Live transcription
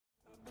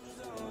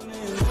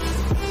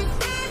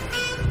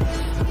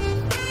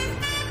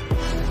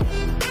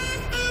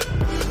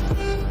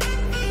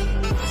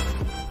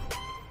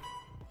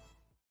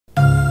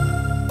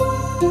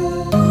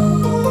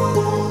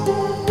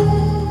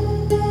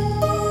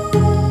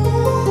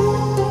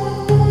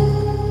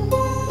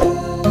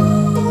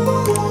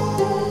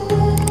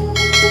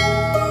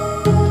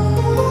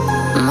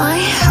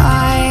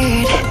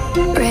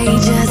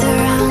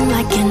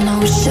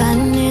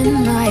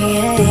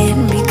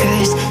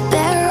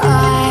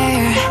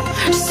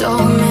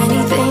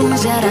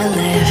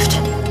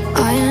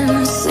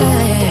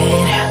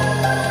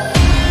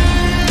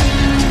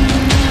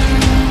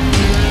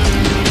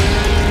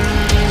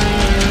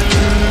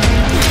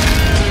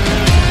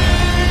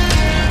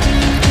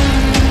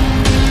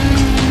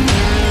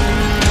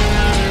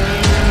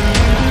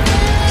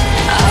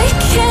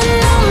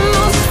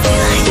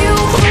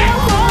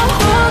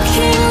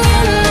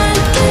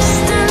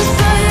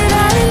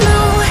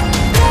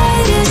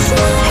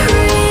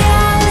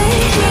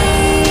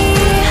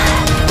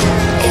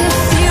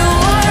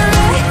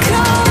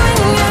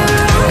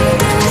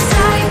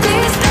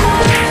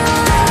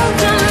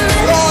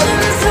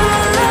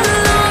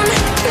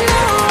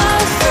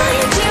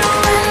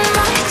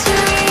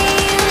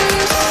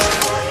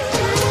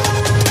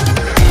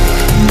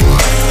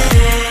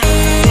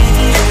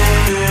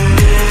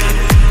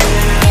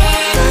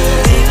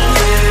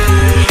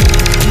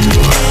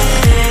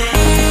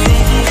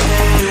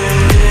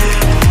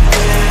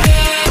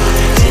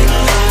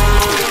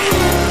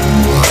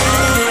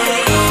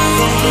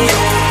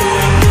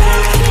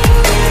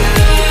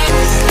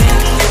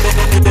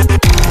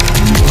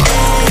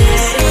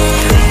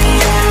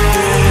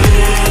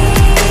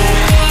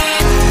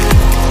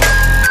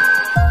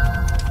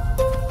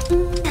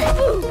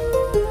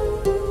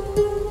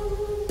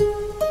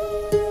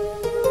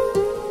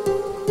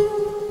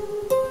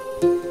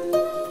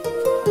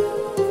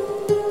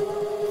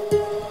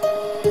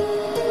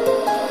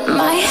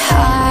My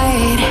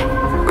heart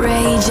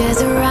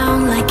rages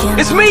around like an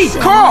It's me,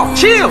 Carl.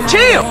 Chill,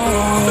 chill.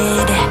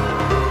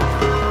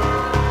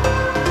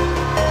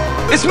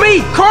 It's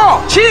me,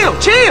 Carl. Chill,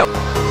 chill.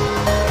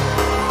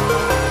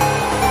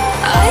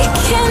 I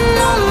can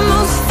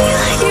almost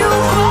feel you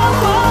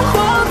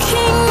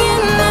walking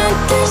in the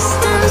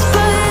distance,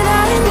 but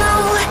I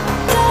know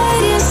that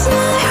it's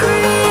not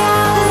reality.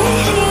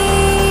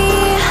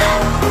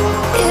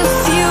 If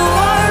you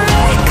are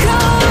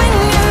echoing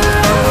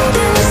around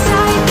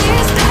inside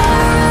these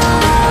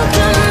parallel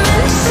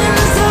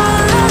dimensions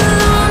all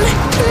alone,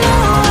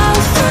 know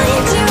I'll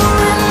find you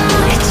in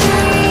my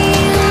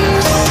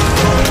dreams.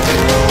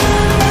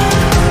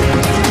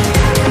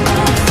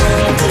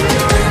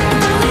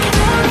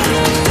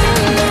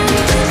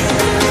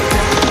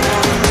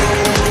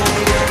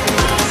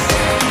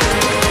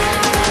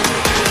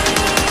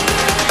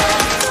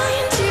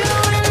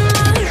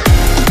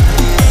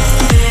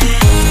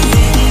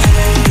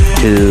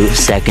 Two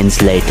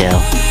seconds later.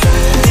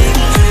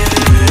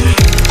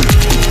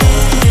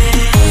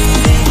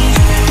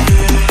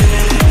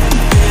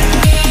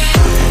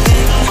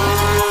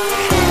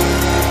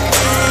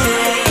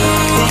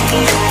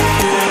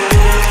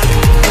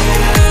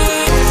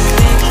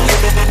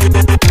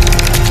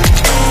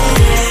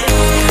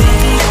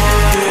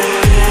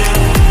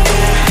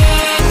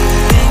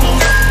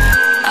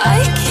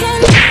 I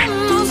can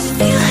almost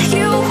feel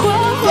you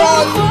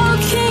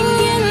walking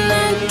in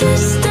the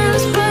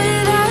distance,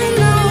 but I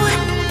know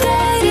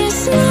that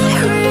it's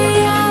not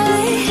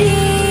reality.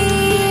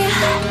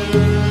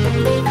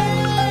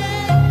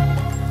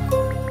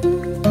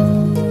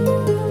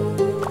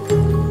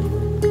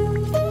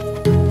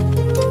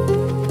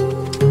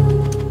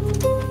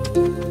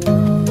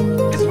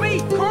 It's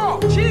me, Carl.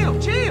 Chill,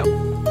 chill.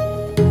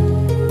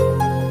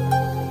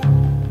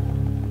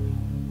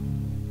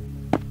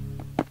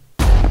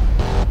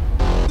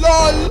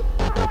 LOL.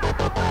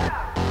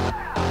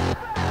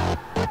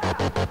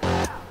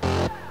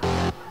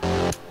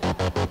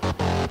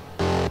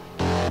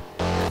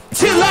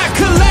 Till I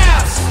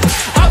collapse,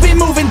 I've been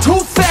moving too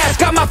fast.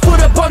 Got my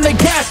foot up on the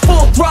gas,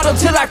 full throttle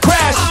till I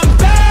crash. I'm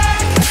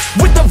back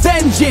with a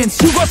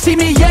vengeance, you gon' see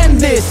me end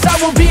this. I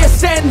will be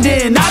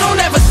ascending, I don't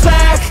ever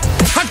slack.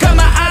 I got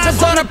my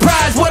eyes on a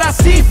prize, what I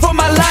see for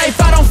my life.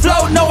 I don't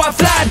float, no I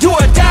fly, do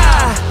or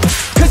die.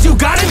 Cause you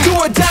gotta do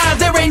or die,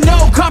 there ain't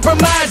no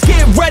compromise.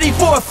 Get ready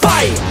for a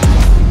fight.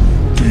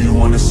 Do you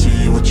wanna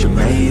see what you're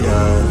made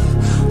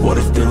of? What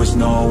if there was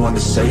no one to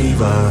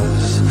save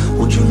us?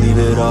 Would you leave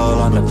it all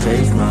on the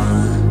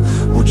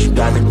pavement? Would you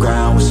dye the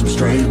ground with some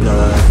stray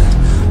blood?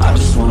 I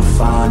just wanna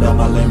find out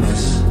my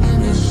limits.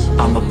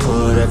 I'ma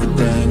put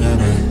everything in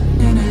it.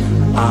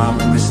 I'm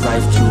in this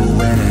life to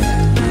win it,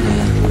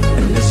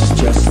 and this is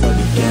just the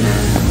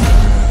beginning.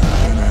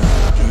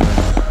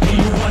 Do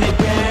you want it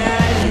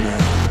bad?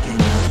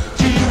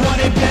 Do you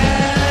want it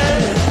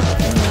bad?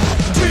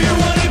 Do you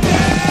want it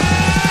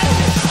bad?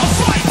 I'll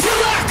fight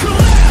till I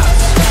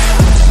collapse.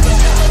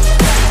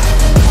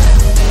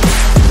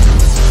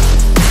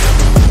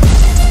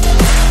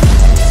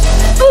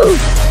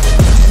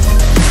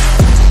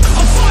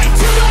 I'll fight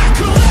till I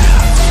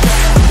collapse.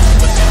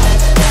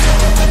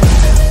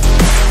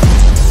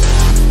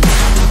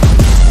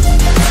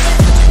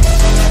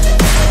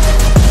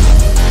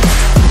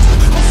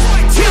 I'll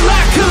fight till I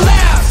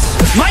collapse.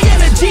 My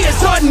energy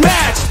is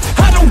unmatched.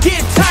 I don't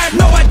get tired,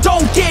 no I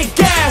don't get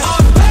gas.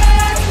 I'm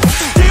back,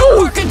 still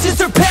working to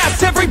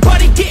surpass.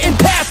 Everybody getting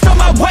past, on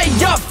my way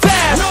up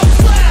fast. No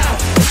slap.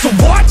 So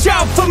watch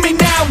out for me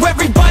now.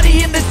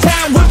 Everybody in this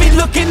town will be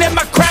looking at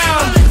my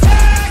crown.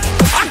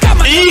 I got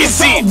my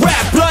Easy.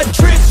 rap, blood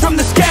drips from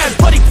the scabs,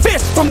 bloody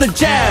fists from the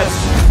jabs.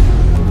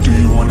 Do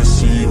you wanna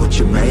see what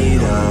you're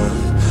made of?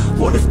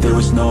 What if there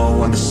was no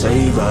one to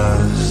save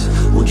us?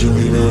 Would you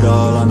leave it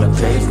all on the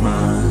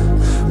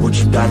pavement? Would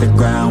you dye the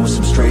ground with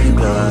some stray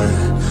blood?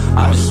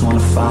 I just wanna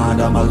find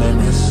out my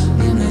limits.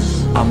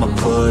 I'ma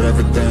put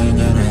everything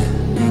in it.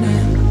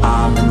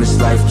 I'm in this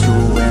life to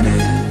win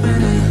it,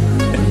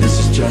 and this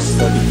is just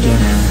the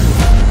beginning.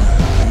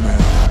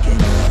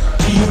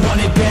 Do you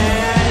want it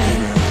bad?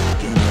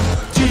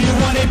 Do you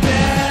want it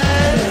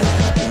bad?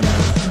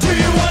 Do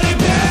you want it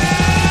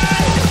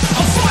bad?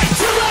 I'll fight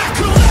till I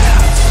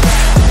collapse.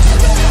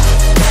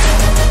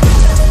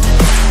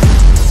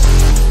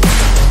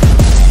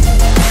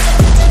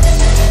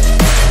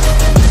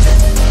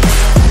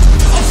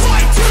 I'll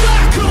fight till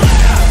I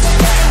collapse.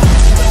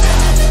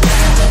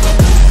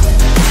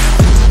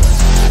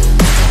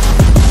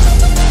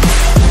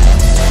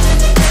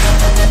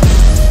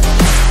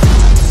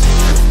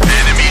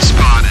 Enemy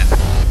spotted.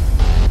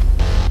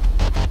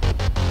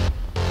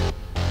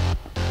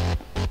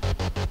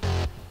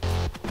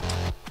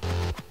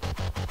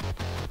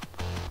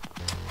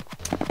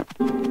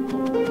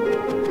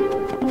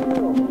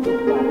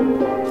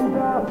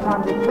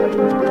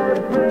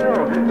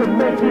 To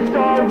make this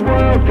our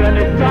world,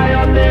 gonna die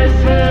on this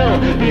hill.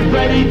 Be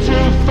ready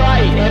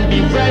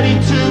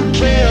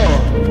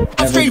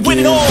I'm straight with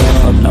it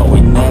all. No,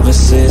 we never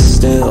sit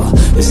still.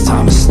 It's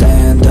time to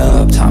stand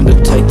up, time to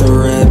take the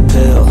red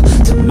pill.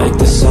 To make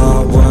this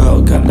our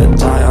world, gonna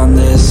die on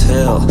this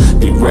hill.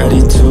 Be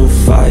ready to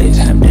fight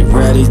and be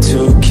ready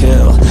to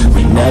kill.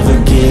 We never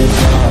give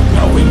up,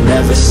 no, we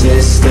never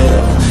sit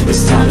still.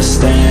 It's time to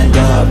stand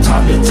up,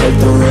 time to take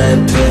the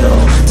red pill.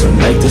 To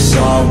make this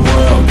our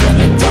world,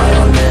 gonna die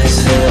on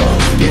this hill.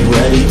 Be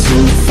ready to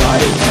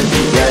fight and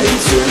be ready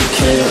to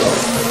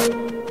kill.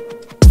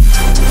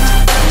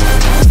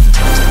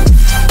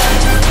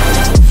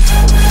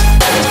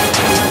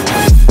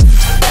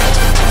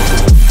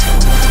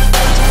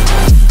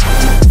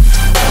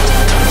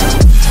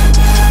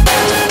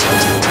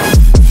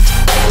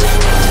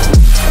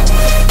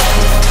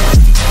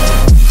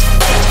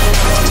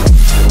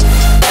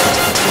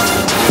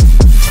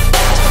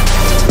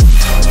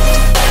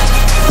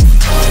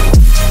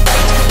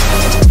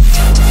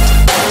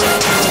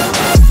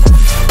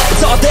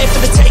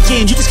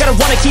 You just gotta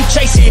wanna keep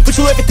chasing, put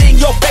you everything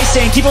you're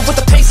facing. Keep up with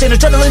the pace and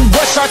adrenaline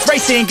rush starts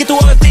racing. Get through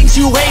all the things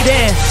you hate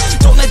in.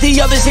 Don't let the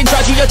others in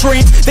charge of your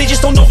dreams. They just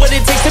don't know what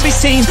it takes to be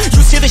seen.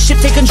 You see the ship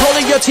take control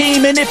of your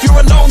team, and if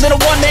you're alone, then a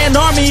one-man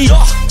army.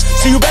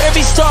 So you better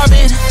be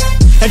starving,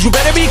 and you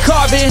better be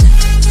carving.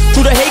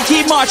 Through the hate,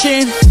 keep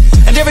marching,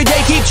 and every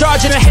day keep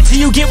charging ahead till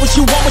you get what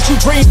you want, what you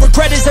dream.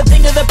 Regret is a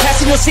thing of the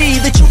past, and you'll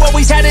see that you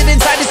always had it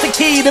inside. It's the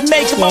key to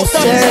make the most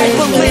of it.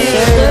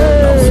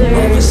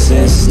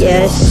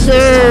 Yes,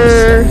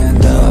 sir.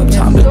 Stand up,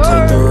 time to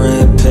take the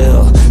red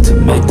pill. To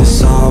make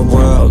this our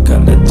world,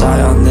 gonna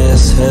die on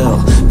this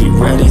hill. Be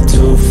ready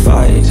to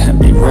fight and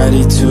be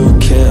ready to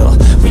kill.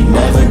 We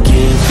never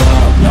give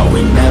up, no,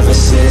 we never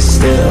sit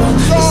still.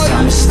 It's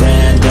time to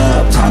stand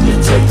up, time to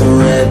take the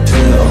red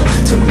pill.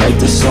 To make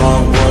this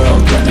our world.